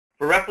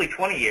For roughly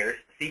 20 years,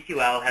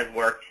 CQL has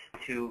worked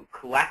to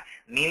collect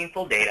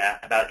meaningful data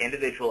about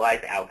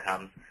individualized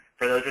outcomes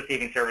for those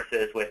receiving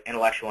services with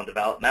intellectual and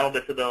developmental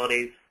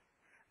disabilities,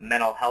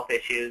 mental health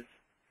issues,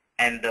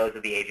 and those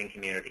of the aging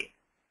community.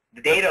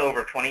 The data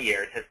over 20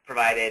 years has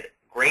provided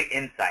great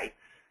insights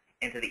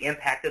into the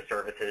impact of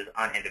services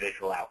on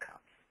individual outcomes.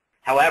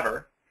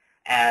 However,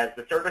 as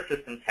the service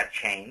systems have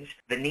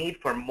changed, the need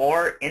for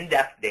more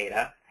in-depth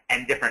data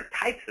and different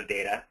types of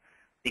data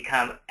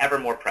become ever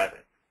more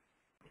present.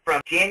 From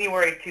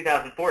January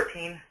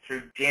 2014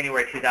 through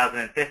January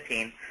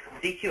 2015,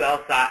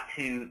 CQL sought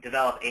to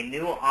develop a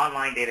new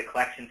online data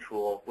collection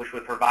tool which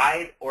would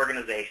provide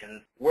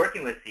organizations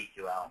working with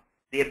CQL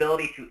the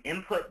ability to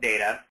input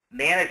data,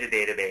 manage a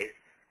database,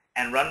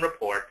 and run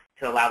reports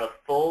to allow the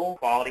full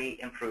quality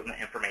improvement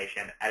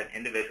information at an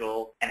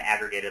individual and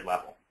aggregated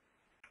level.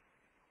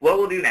 What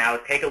we'll do now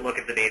is take a look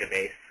at the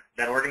database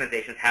that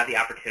organizations have the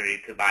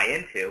opportunity to buy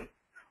into,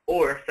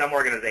 or some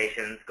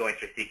organizations going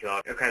through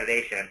CQL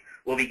accreditation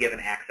will be given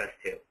access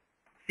to.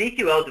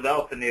 CQL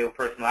developed a new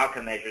personal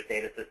outcome measures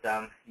data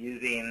system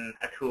using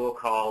a tool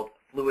called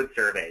Fluid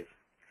Surveys.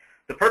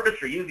 The purpose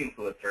for using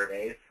Fluid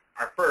Surveys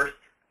are, first,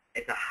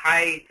 it's a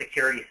high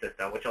security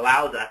system which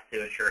allows us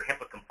to ensure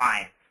HIPAA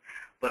compliance,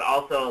 but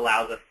also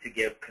allows us to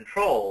give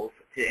controls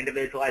to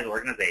individualized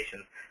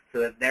organizations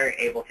so that they're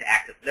able to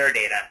access their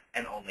data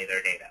and only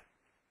their data.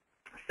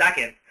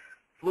 Second,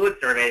 Fluid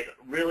Surveys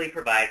really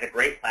provides a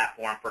great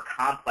platform for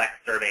complex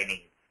survey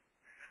needs.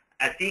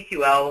 As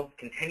CQL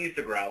continues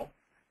to grow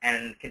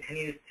and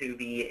continues to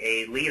be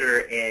a leader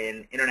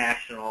in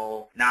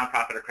international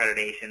nonprofit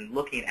accreditation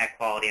looking at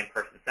quality and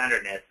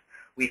person-centeredness,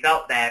 we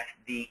felt that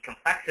the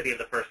complexity of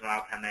the personal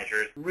outcome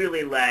measures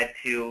really led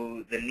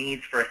to the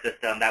needs for a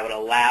system that would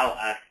allow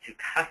us to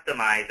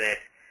customize it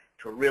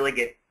to really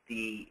get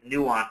the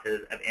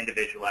nuances of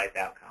individualized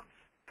outcomes.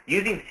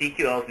 Using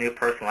CQL's new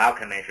personal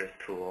outcome measures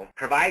tool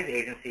provides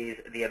agencies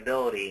the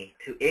ability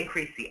to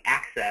increase the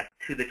access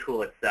to the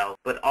tool itself,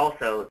 but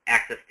also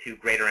access to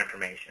greater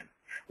information.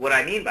 What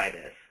I mean by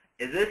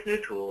this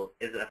new tool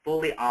is a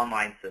fully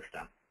online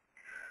system.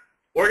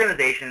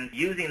 Organizations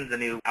using the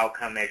new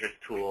outcome measures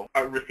tool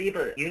receive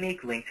a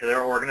unique link to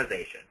their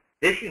organization.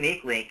 This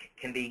unique link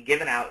can be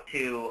given out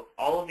to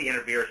all of the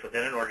interviewers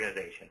within an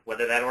organization,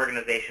 whether that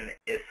organization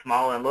is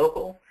small and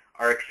local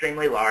or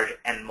extremely large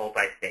and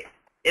multi-state.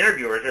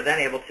 Interviewers are then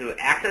able to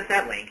access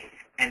that link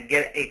and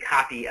get a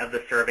copy of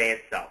the survey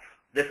itself.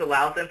 This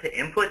allows them to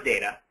input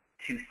data,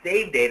 to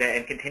save data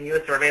and continue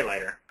a survey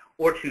later,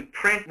 or to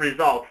print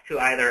results to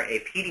either a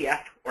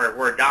PDF or a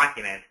Word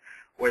document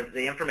where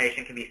the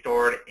information can be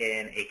stored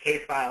in a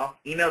case file,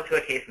 emailed to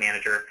a case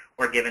manager,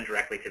 or given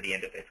directly to the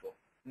individual.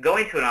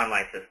 Going to an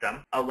online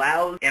system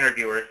allows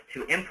interviewers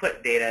to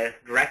input data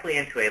directly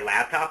into a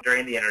laptop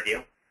during the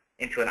interview,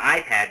 into an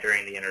iPad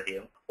during the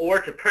interview, or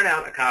to print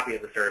out a copy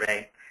of the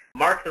survey,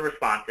 mark the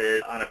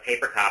responses on a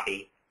paper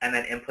copy, and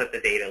then input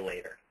the data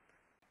later.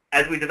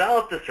 As we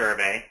developed the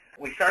survey,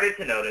 we started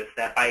to notice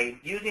that by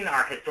using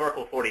our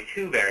historical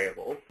 42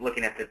 variables,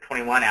 looking at the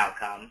 21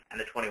 outcomes and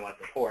the 21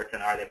 supports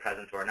and are they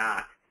present or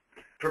not,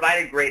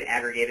 provided great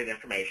aggregated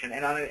information,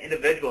 and on an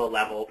individual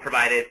level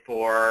provided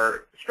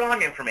for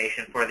strong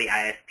information for the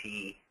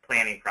ISP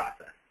planning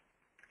process.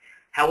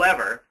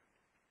 However,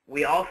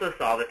 we also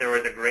saw that there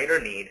was a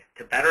greater need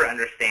to better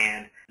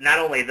understand not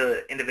only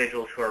the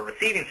individuals who are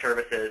receiving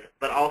services,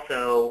 but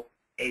also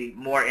a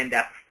more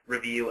in-depth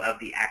review of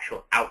the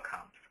actual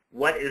outcomes.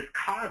 What is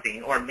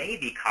causing or may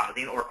be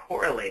causing or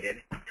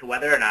correlated to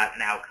whether or not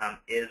an outcome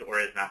is or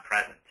is not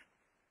present.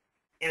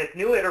 In its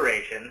new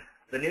iteration,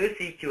 the new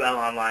CQL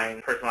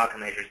Online Personal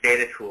Outcome Measures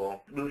data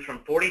tool moves from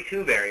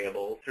 42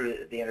 variables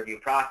through the interview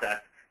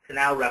process to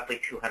now roughly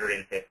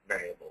 250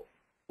 variables.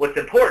 What's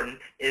important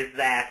is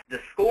that the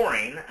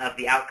scoring of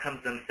the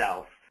outcomes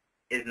themselves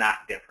is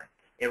not different.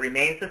 It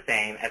remains the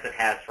same as it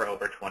has for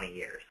over 20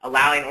 years,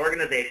 allowing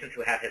organizations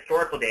who have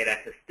historical data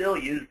to still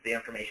use the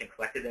information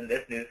collected in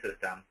this new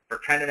system for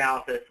trend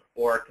analysis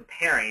or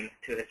comparing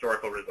to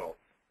historical results.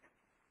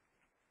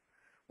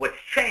 What's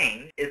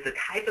changed is the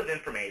type of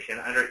information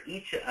under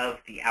each of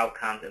the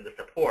outcomes and the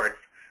supports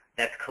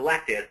that's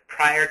collected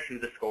prior to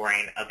the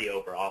scoring of the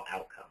overall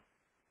outcome.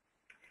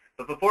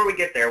 But before we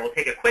get there, we'll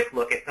take a quick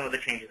look at some of the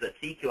changes that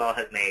CQL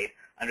has made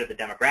under the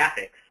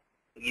demographics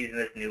using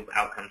this new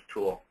outcomes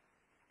tool.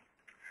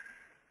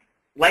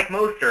 Like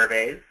most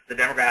surveys, the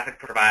demographic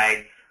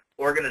provides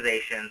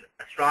organizations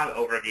a strong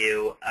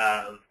overview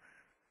of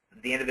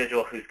the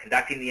individual who's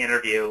conducting the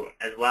interview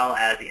as well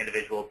as the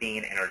individual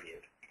being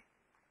interviewed.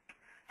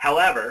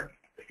 However,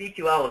 the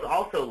CQL has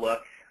also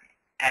looked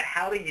at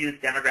how to use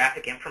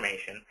demographic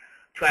information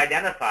to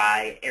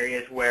identify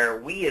areas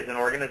where we as an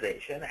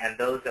organization and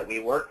those that we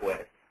work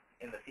with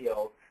in the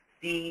field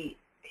see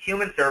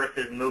human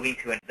services moving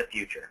to the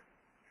future.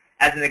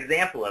 As an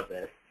example of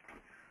this,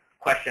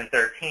 question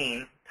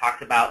 13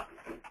 talks about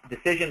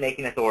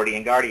decision-making authority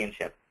and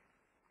guardianship.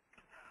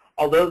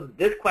 Although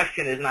this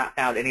question is not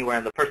found anywhere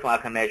in the Personal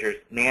Outcome Measures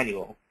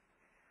manual,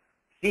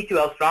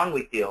 CQL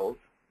strongly feels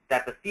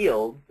that the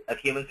field of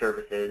human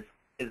services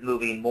is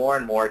moving more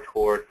and more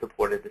towards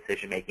supported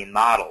decision-making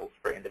models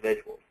for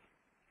individuals.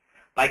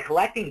 By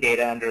collecting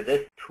data under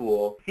this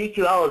tool,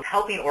 CQL is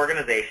helping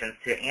organizations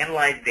to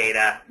analyze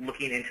data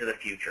looking into the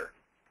future.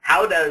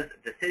 How does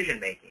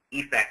decision-making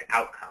affect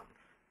outcomes?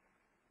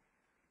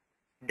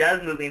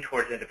 Does moving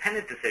towards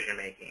independent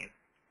decision-making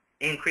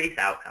increase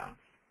outcomes?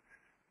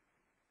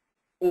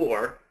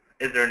 Or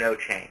is there no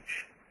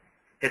change?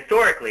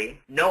 Historically,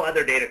 no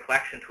other data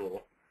collection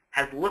tool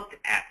has looked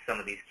at some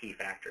of these key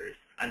factors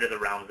under the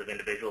realms of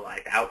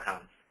individualized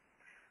outcomes.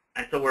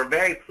 And so we're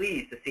very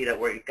pleased to see that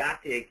we've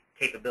got the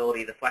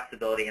capability, the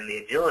flexibility, and the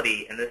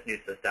agility in this new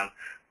system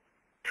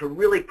to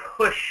really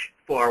push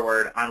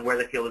forward on where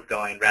the field is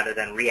going rather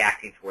than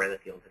reacting to where the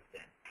field has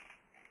been.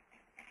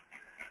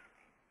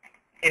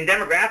 In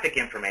demographic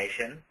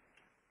information,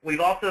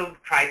 we've also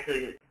tried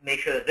to make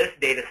sure that this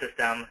data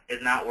system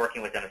is not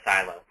working within a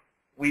silo.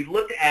 We've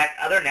looked at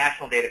other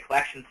national data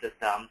collection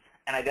systems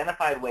and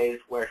identified ways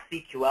where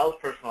CQL's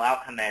personal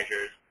outcome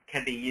measures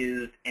can be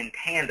used in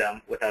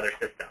tandem with other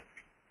systems.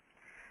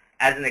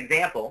 As an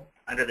example,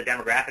 under the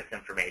demographics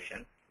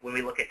information, when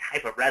we look at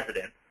type of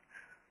residence,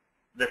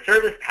 the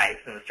service types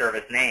and the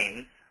service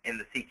names in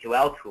the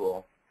CQL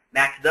tool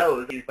match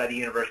those used by the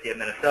University of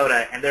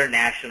Minnesota and their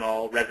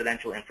National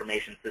Residential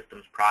Information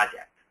Systems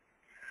project.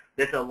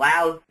 This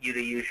allows you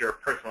to use your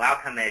personal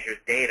outcome measures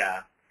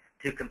data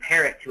to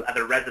compare it to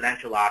other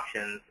residential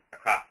options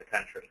across the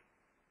country.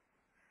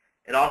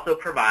 It also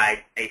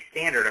provides a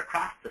standard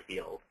across the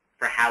field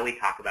for how we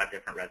talk about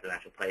different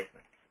residential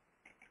placements.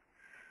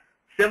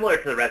 Similar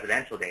to the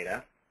residential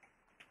data,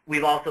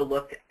 we've also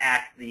looked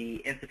at the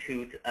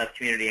Institute of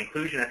Community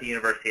Inclusion at the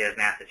University of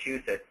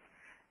Massachusetts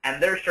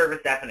and their service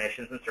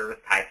definitions and service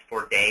types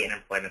for day and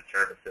employment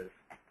services.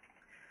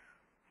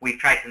 We've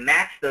tried to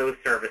match those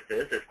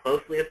services as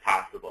closely as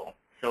possible.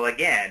 So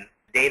again,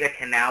 data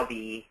can now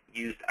be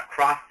used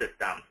across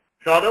systems.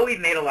 So although we've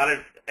made a lot of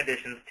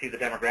additions to the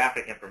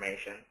demographic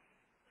information,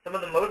 some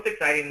of the most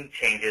exciting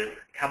changes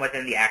come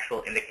within the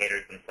actual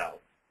indicators themselves.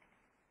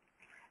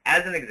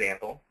 As an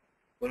example,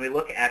 when we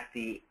look at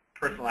the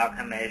personal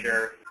outcome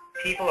measure,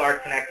 people are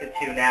connected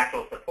to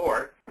natural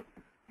support,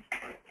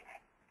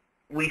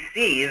 we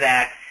see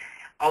that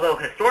although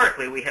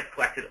historically we have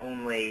collected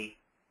only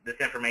this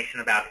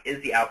information about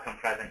is the outcome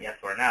present, yes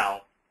or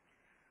no,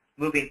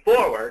 moving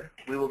forward,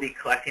 we will be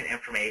collecting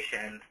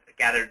information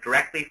gathered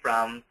directly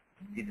from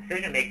the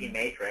decision-making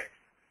matrix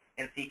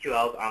in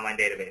CQL's online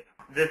database.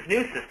 This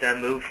new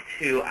system moves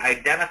to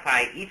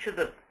identify each of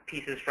the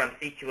pieces from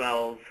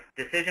CQL's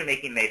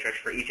decision-making matrix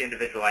for each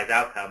individualized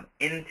outcome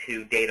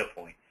into data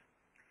points.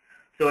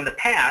 So in the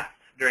past,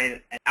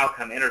 during an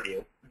outcome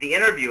interview, the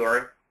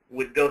interviewer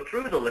would go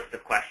through the list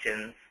of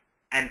questions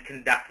and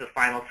conduct the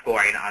final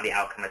scoring on the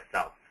outcome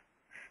itself.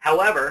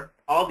 However,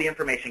 all the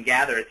information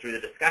gathered through the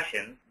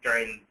discussion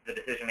during the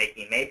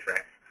decision-making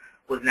matrix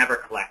was never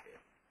collected.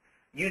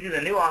 Using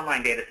the new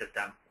online data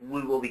system,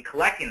 we will be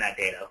collecting that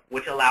data,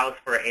 which allows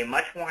for a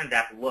much more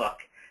in-depth look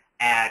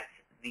at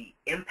the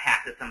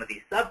impact of some of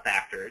these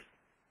sub-factors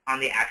on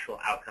the actual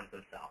outcomes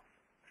themselves.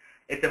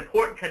 It's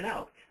important to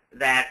note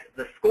that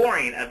the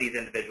scoring of these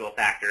individual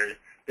factors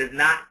does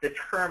not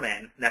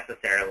determine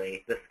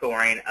necessarily the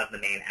scoring of the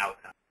main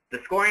outcome.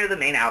 The scoring of the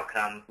main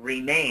outcome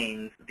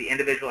remains the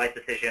individualized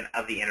decision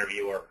of the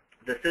interviewer.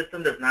 The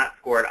system does not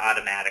score it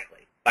automatically.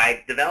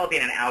 By developing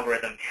an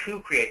algorithm to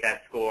create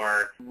that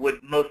score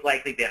would most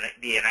likely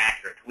be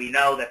inaccurate. We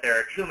know that there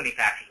are too many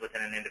factors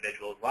within an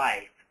individual's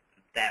life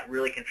that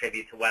really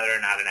contribute to whether or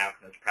not an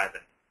outcome is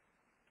present.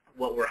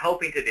 What we're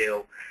hoping to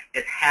do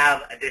is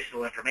have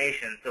additional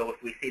information so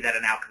if we see that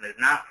an outcome is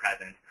not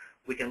present,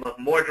 we can look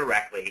more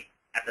directly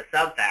at the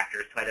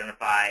sub-factors to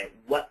identify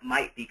what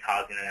might be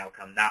causing an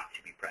outcome not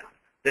to be present.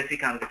 This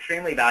becomes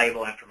extremely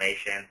valuable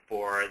information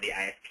for the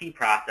ISP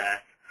process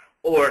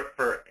or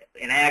for,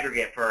 in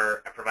aggregate,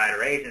 for a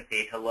provider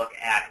agency to look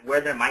at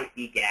where there might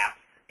be gaps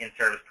in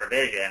service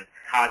provision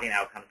causing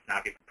outcomes to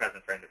not be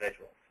present for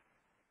individuals.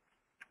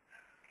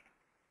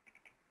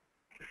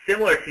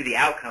 Similar to the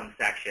outcomes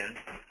section,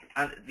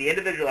 the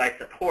individualized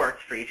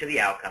supports for each of the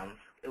outcomes,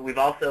 we've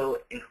also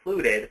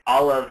included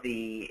all of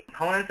the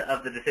components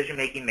of the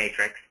decision-making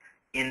matrix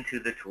into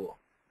the tool.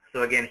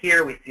 So again,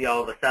 here we see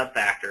all the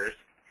sub-factors,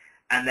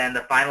 and then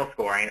the final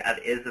scoring of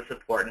is the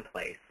support in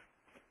place.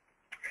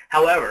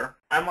 However,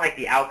 unlike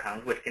the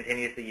outcomes, which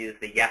continues to use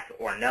the yes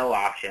or no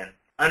option,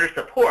 under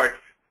supports,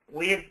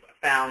 we have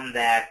found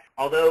that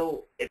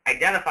although it's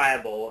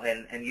identifiable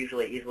and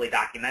usually easily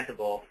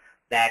documentable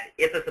that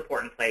if a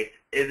support in place,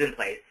 it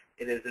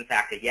is in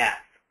fact a yes.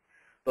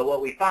 But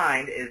what we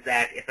find is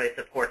that if a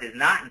support is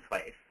not in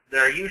place,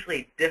 there are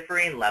usually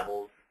differing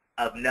levels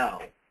of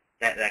no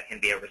that can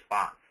be a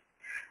response.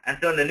 And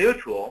so in the new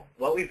tool,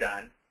 what we've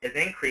done is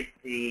increase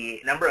the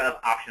number of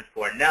options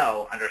for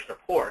no under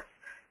supports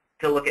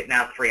to look at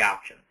now 3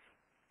 options.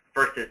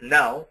 First is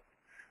no,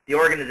 the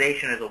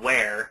organization is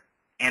aware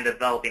and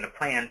developing a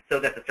plan so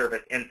that the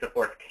service and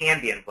supports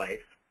can be in place.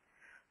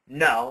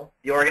 No,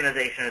 the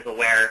organization is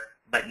aware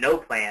but no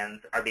plans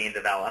are being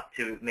developed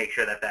to make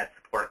sure that that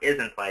support is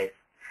in place.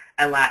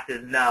 And last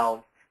is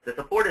no, the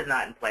support is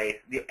not in place,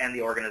 and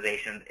the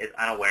organization is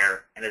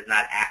unaware and is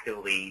not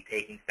actively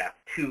taking steps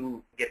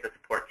to get the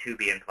support to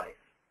be in place.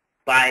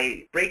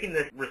 By breaking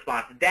this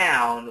response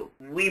down,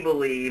 we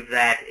believe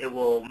that it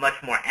will much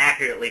more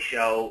accurately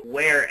show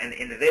where an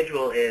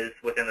individual is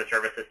within the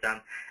service system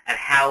and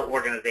how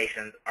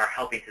organizations are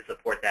helping to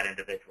support that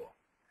individual.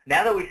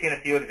 Now that we've seen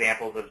a few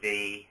examples of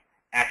the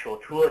actual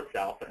tool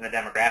itself and the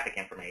demographic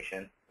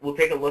information, we'll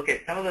take a look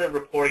at some of the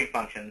reporting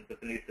functions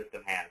that the new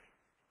system has.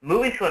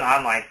 Moving to an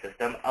online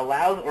system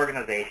allows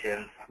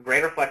organizations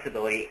greater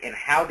flexibility in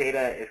how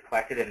data is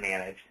collected and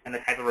managed and the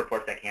type of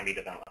reports that can be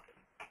developed.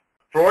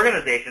 For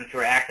organizations who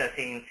are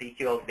accessing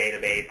CQL's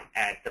database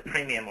at the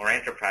premium or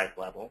enterprise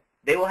level,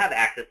 they will have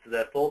access to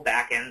the full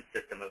back-end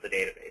system of the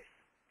database.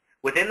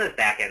 Within this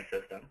back-end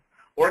system,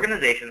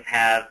 organizations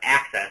have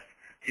access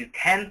to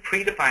 10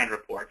 predefined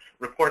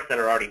reports that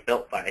are already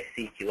built by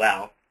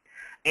CQL,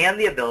 and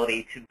the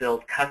ability to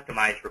build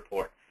customized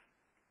reports.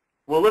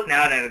 We'll look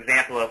now at an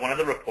example of one of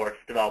the reports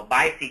developed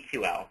by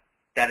CQL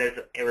that is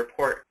a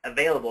report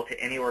available to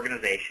any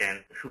organization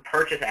who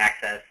purchase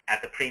access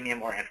at the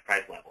premium or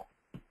enterprise level.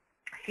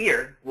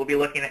 Here, we'll be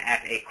looking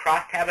at a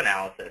cross-tab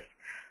analysis,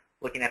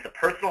 looking at the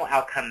personal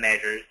outcome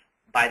measures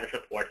by the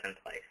supports in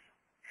place.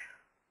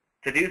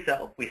 To do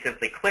so, we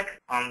simply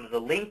click on the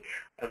link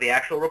of the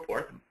actual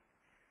report.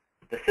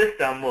 The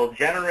system will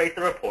generate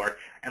the report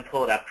and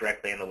pull it up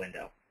directly in the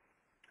window.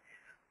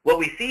 What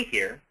we see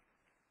here,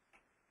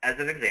 as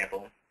an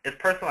example, is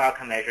personal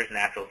outcome measures and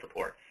actual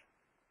supports.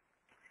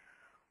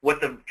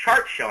 What the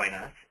chart's showing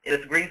us is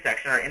this green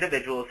section are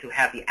individuals who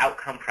have the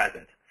outcome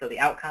present. So the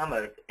outcome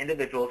of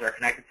individuals are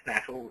connected to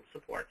natural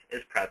supports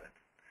is present.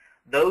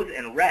 Those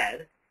in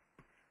red,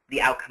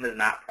 the outcome is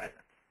not present.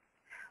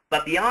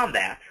 But beyond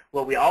that,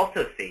 what we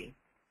also see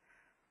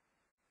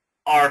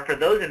are for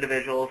those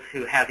individuals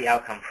who have the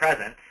outcome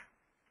present,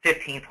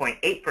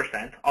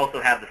 15.8%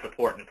 also have the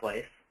support in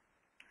place.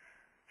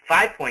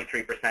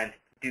 5.3%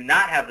 do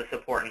not have the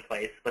support in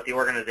place, but the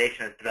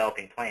organization is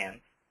developing plans.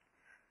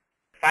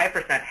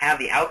 5% have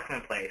the outcome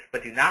in place,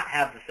 but do not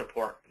have the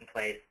support in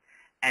place,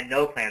 and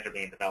no plans are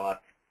being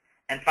developed.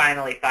 And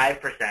finally,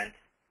 5%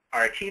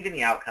 are achieving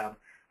the outcome,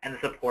 and the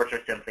supports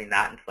are simply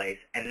not in place,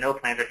 and no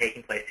plans are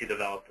taking place to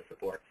develop the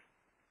supports.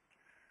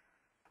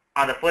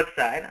 On the flip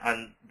side,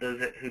 on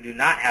those who do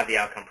not have the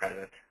outcome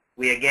present,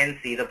 we again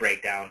see the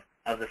breakdown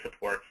of the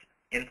supports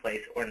in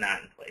place or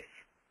not in place.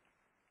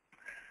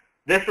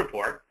 This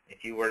report,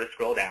 if you were to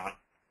scroll down,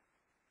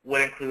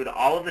 would include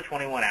all of the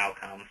 21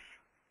 outcomes,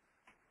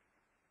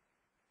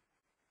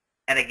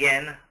 and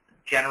again,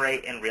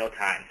 generate in real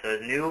time. So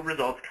as new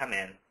results come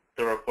in,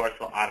 the reports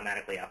will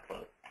automatically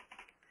upload.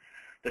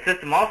 The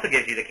system also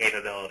gives you the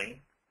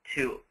capability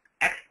to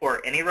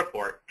export any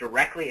report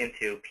directly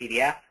into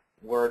PDF,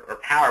 Word, or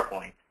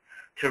PowerPoint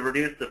to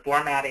reduce the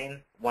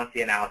formatting once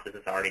the analysis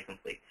is already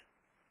complete.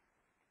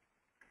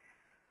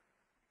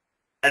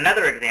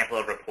 Another example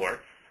of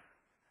reports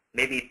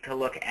may be to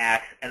look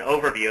at an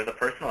overview of the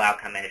personal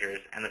outcome measures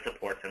and the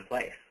supports in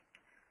place.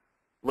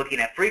 Looking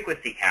at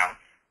frequency counts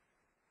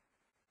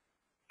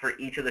for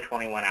each of the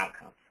 21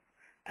 outcomes.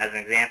 As an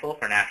example,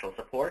 for national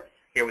supports,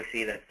 here we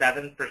see that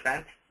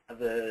 7% of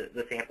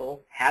the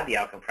sample had the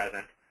outcome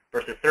present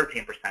versus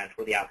 13%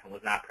 where the outcome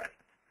was not present.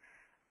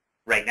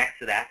 Right next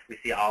to that, we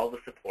see all of the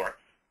supports.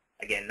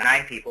 Again,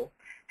 9 people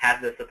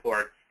had the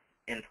supports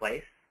in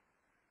place,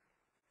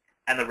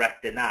 and the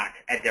rest did not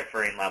at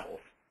differing levels.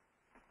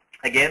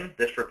 Again,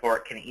 this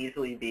report can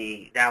easily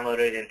be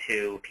downloaded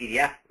into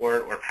PDF,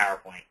 Word, or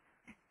PowerPoint.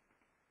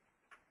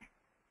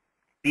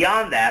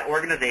 Beyond that,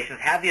 organizations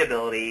have the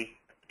ability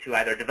to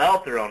either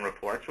develop their own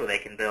reports where they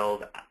can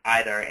build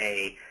either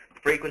a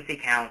frequency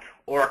count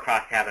or a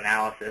cross-tab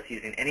analysis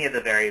using any of the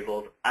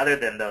variables other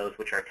than those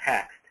which are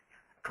text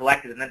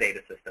collected in the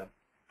data system.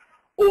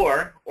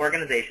 Or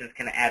organizations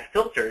can add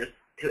filters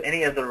to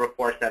any of the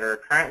reports that are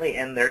currently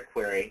in their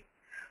query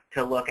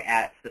to look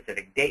at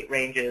specific date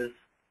ranges,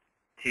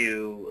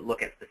 to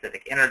look at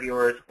specific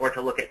interviewers, or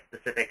to look at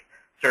specific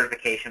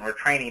certification or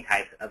training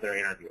types of their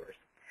interviewers.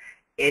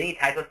 Any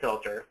type of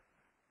filter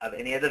of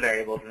any of the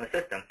variables in the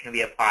system can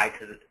be applied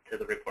to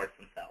the reports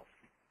themselves.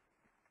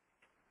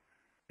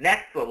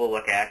 Next, what we'll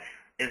look at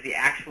is the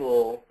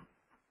actual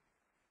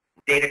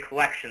data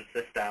collection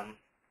system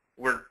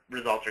where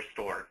results are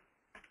stored.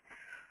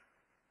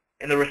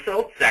 In the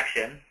results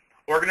section,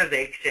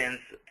 organizations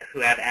who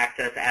have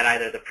access at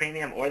either the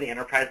premium or the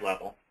enterprise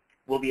level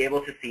will be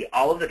able to see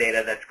all of the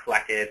data that's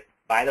collected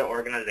by the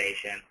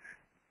organization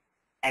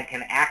and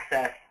can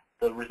access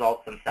the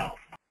results themselves.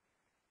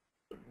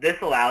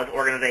 This allows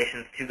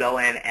organizations to go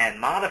in and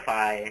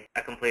modify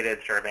a completed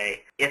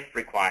survey if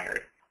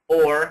required,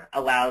 or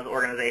allows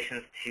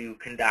organizations to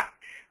conduct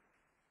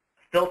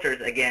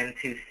filters, again,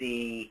 to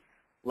see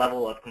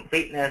level of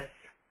completeness,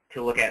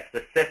 to look at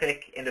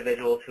specific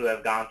individuals who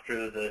have gone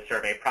through the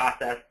survey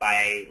process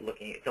by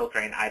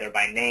filtering either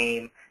by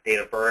name, date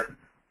of birth,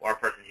 or a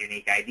person's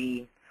unique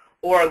ID,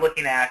 or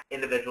looking at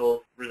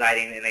individuals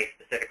residing in a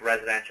specific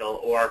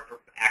residential or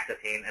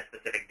accessing a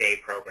specific day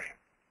program.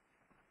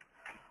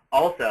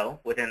 Also,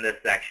 within this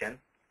section,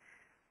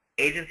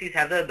 agencies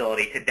have the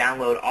ability to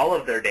download all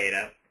of their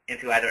data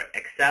into either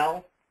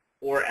Excel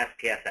or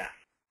SPSS.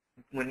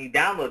 When you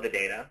download the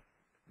data,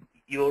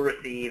 you will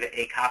receive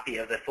a copy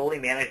of the fully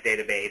managed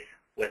database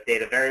with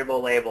data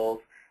variable labels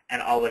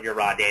and all of your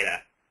raw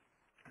data.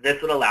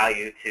 This would allow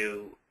you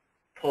to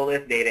pull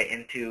this data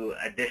into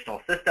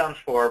additional systems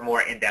for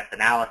more in-depth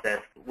analysis,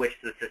 which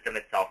the system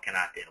itself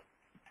cannot do.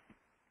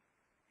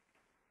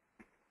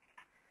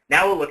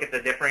 Now we'll look at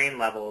the differing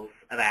levels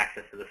of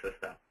access to the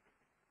system.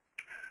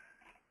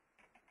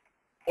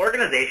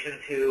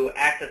 Organizations who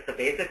access the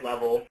basic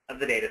level of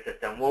the data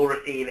system will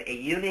receive a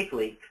unique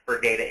link for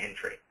data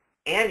entry.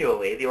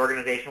 Annually, the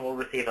organization will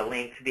receive a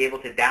link to be able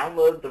to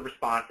download the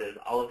responses,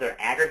 all of their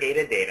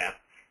aggregated data,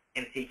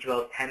 in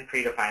CQL's 10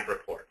 predefined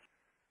reports.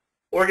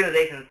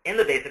 Organizations in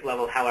the basic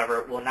level,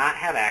 however, will not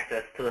have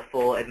access to the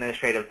full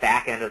administrative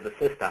back end of the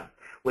system,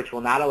 which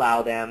will not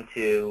allow them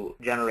to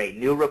generate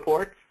new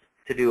reports,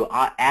 to do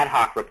ad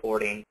hoc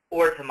reporting,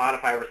 or to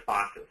modify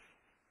responses.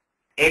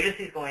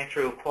 Agencies going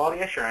through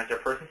quality assurance or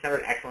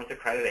person-centered excellence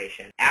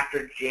accreditation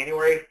after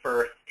January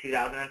 1st,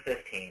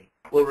 2015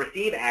 will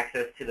receive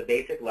access to the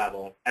basic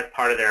level as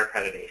part of their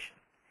accreditation.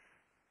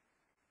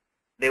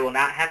 They will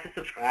not have to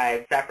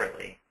subscribe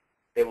separately.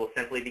 They will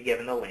simply be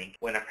given the link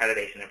when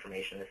accreditation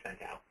information is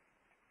sent out.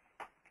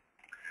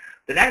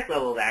 The next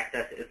level of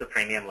access is the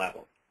premium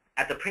level.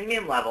 At the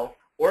premium level,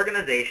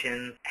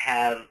 organizations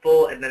have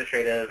full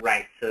administrative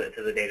rights to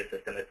the data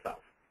system itself.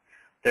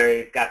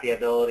 They've got the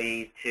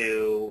ability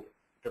to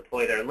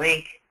deploy their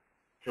link,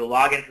 to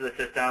log into the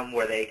system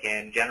where they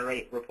can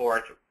generate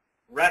reports,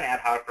 run ad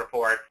hoc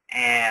reports,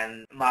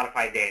 and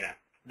modify data.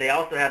 They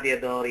also have the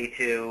ability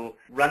to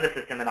run the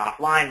system in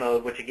offline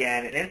mode, which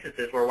again, in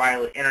instances where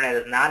wireless internet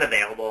is not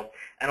available,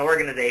 an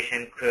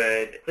organization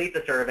could complete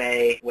the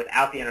survey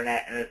without the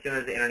internet, and as soon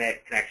as the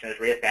internet connection is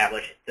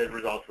reestablished, the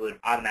results would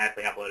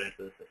automatically upload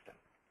into the system.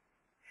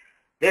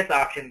 This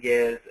option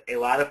gives a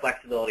lot of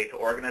flexibility to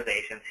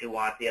organizations who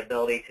want the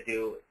ability to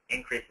do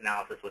increased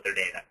analysis with their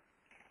data.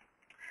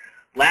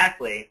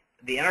 Lastly,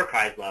 the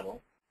enterprise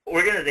level.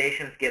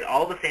 Organizations get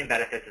all the same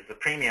benefits as the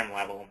premium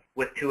level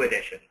with two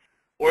additions.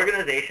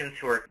 Organizations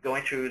who are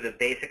going through the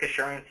basic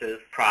assurances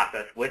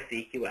process with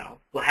CQL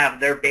will have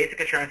their basic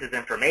assurances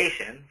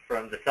information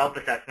from the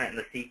self-assessment and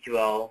the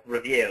CQL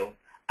review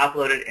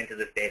uploaded into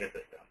this data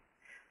system.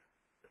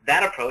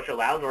 That approach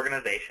allows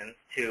organizations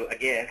to,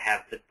 again,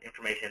 have the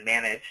information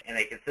managed in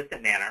a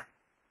consistent manner,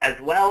 as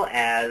well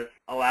as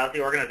allows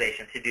the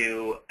organization to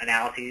do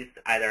analyses,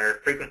 either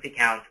frequency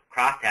counts,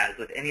 crosstabs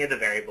with any of the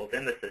variables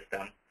in the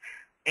system,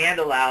 and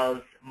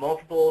allows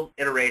multiple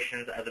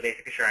iterations of the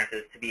basic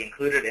assurances to be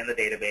included in the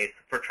database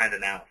for trend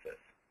analysis.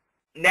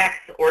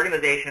 Next,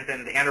 organizations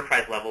in the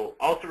enterprise level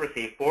also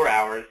receive 4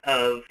 hours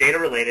of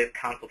data-related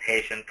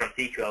consultation from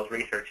CQL's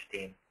research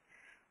team.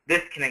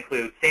 This can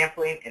include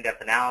sampling,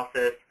 in-depth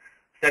analysis,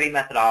 study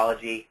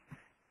methodology,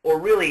 or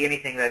really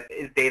anything that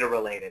is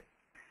data-related.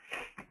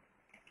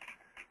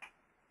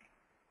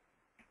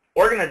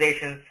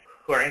 Organizations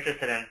who are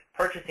interested in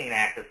purchasing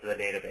access to the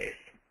database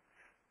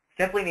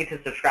simply need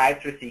to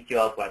subscribe through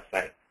CQL's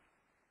website.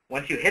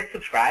 Once you hit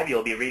subscribe,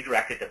 you'll be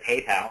redirected to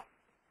PayPal.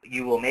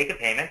 You will make a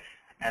payment,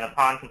 and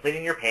upon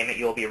completing your payment,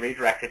 you will be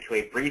redirected to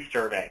a brief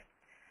survey.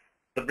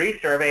 The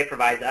brief survey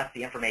provides us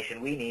the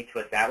information we need to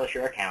establish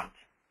your account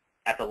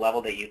at the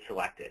level that you've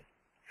selected.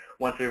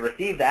 Once we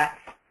receive that,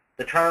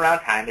 the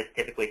turnaround time is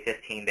typically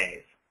 15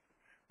 days.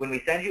 When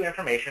we send you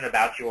information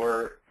about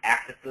your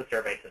access to the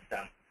survey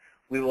system,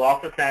 we will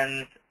also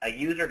send a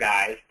user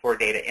guide for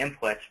data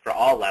inputs for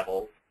all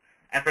levels.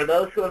 And for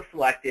those who have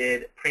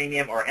selected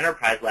premium or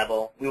enterprise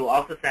level, we will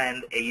also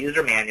send a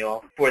user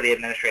manual for the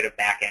administrative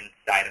backend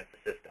side of the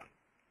system.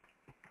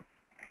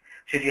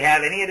 Should you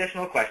have any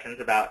additional questions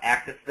about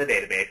access to the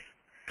database,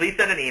 please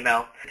send an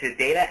email to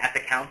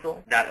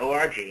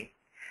data@thecouncil.org,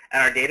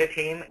 and our data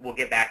team will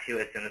get back to you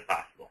as soon as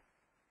possible.